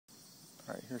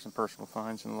Alright, here's some personal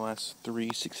finds in the last 3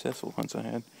 successful hunts I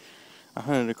had. I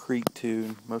hunted a creek too,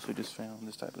 and mostly just found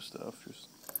this type of stuff, just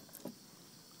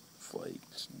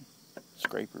flakes and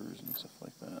scrapers and stuff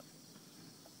like that.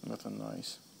 Nothing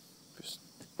nice, just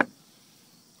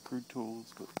crude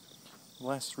tools. But the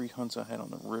last 3 hunts I had on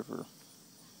the river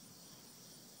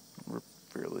were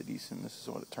fairly decent. This is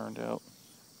what it turned out.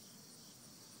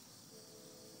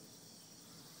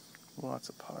 Lots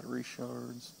of pottery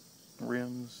shards,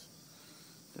 rims,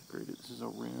 decorated. This is a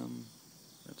rim,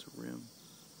 that's a rim.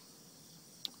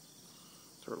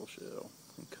 Turtle shell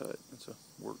and cut. It's a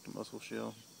worked mussel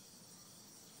shell.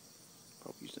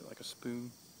 Probably used it like a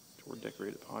spoon or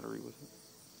decorated pottery with it.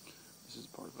 This is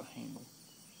part of a handle.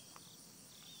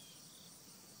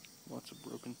 Lots of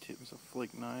broken tips. A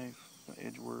flake knife, the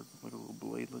edge work, like a little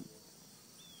bladelet.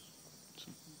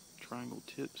 Some triangle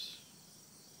tips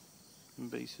and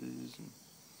bases, and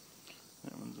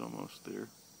that one's almost there.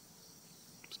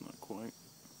 It's not quite.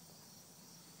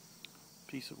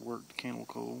 Piece of worked candle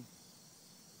coal.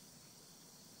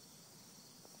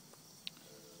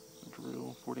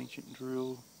 Drill, 14-inch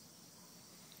drill,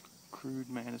 crude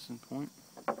Madison point.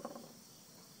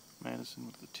 Madison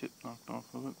with the tip knocked off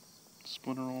of it.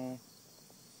 Splinter awl.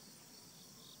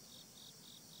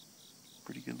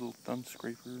 Pretty good little thumb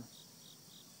scraper.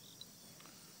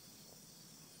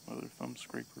 Another thumb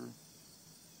scraper.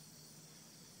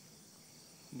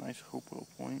 Nice Hopewell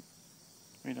point.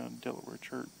 Made out of Delaware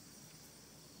chert.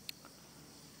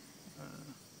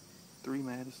 3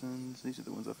 Madisons. These are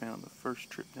the ones I found the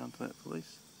first trip down to that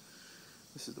place.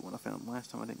 This is the one I found last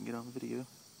time I didn't get on video.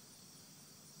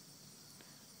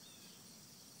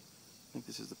 I think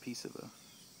this is a piece of a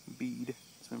bead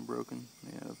that's been broken.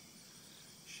 Yeah,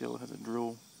 shell has a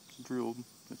drill. It's drilled.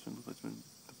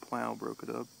 The plow broke it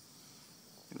up.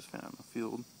 It was found in the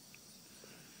field.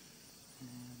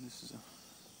 And this is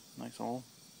a nice awl.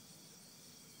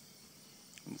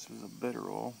 And this was a better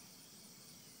awl.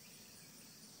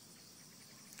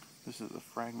 This is a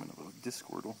fragment of a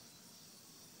discordal.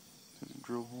 There's a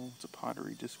drill hole. It's a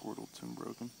pottery discordal. It's been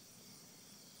broken.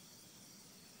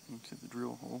 You can see the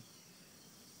drill hole.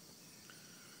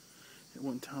 At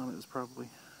one time it was probably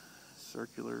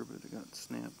circular, but it got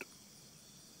snapped.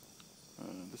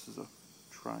 This is a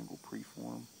triangle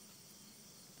preform.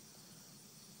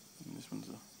 And this one's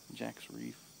a Jack's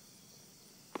Reef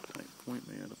type point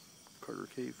made out of Carter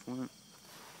Cave flint.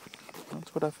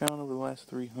 That's what I found over the last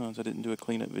 3 hunts. I didn't do a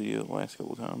cleanup video the last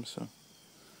couple times, so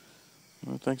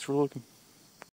thanks for looking.